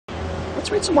Let's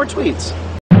read some more tweets.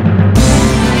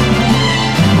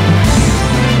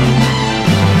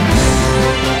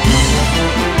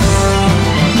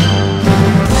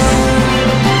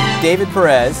 David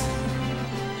Perez,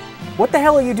 what the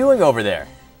hell are you doing over there?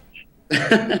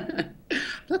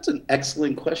 That's an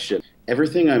excellent question.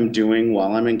 Everything I'm doing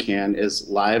while I'm in Cannes is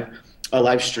live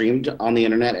streamed on the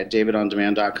internet at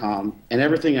davidondemand.com, and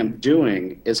everything I'm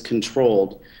doing is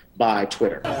controlled by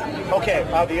Twitter. Okay,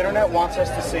 the internet wants us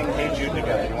to sing Hey Jude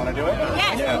together. You want to do it?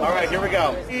 Yes. Yeah. All right, here we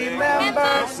go.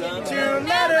 Remember to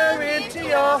let her into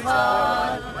your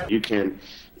heart. You can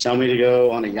tell me to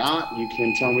go on a yacht. You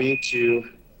can tell me to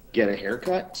get a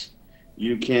haircut.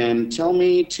 You can tell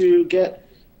me to get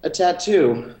a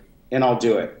tattoo, and I'll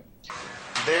do it.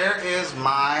 There is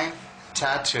my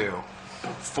tattoo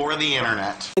for the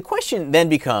internet. The question then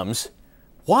becomes,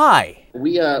 why?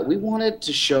 We wanted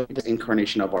to show the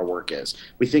incarnation of our work is.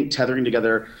 We think tethering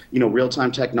together,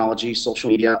 real-time technology, social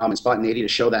media, and spontaneity to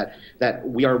show that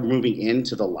we are moving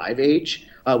into the live age.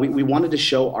 We wanted to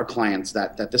show our clients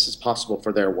that this is possible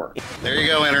for their work. There you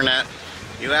go, internet.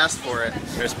 You asked for it.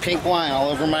 There's pink wine all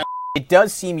over my... It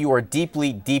does seem you are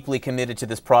deeply, deeply committed to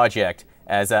this project,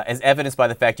 as evidenced by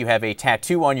the fact you have a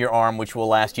tattoo on your arm which will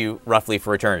last you roughly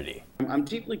for eternity. I'm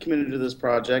deeply committed to this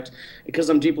project because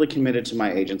I'm deeply committed to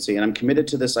my agency, and I'm committed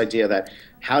to this idea that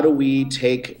how do we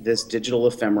take this digital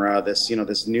ephemera, this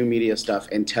new media stuff,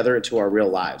 and tether it to our real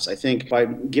lives. I think by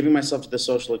giving myself to the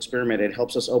social experiment, it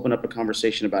helps us open up a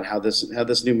conversation about how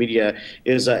this new media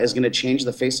is going to change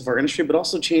the face of our industry, but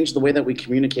also change the way that we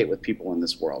communicate with people in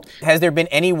this world. Has there been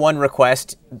any one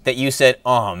request that you said,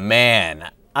 oh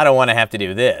man, I don't want to have to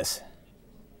do this?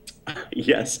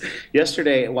 Yes.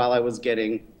 Yesterday, while I was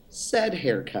getting said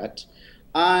haircut,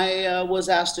 I was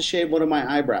asked to shave one of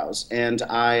my eyebrows, and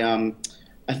I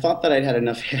thought that I'd had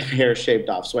enough hair shaved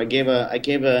off, so I gave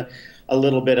a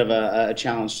little bit of a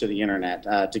challenge to the internet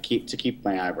to keep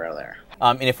my eyebrow there.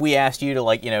 And if we asked you to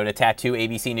to tattoo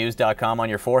abcnews.com on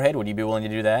your forehead, would you be willing to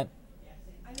do that?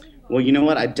 Well, you know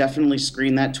what? I'd definitely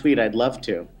screen that tweet. I'd love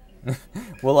to.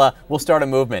 We'll start a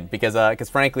movement because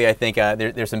frankly I think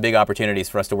there's some big opportunities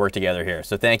for us to work together here.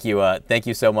 So thank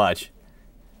you so much.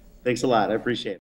 Thanks a lot. I appreciate it.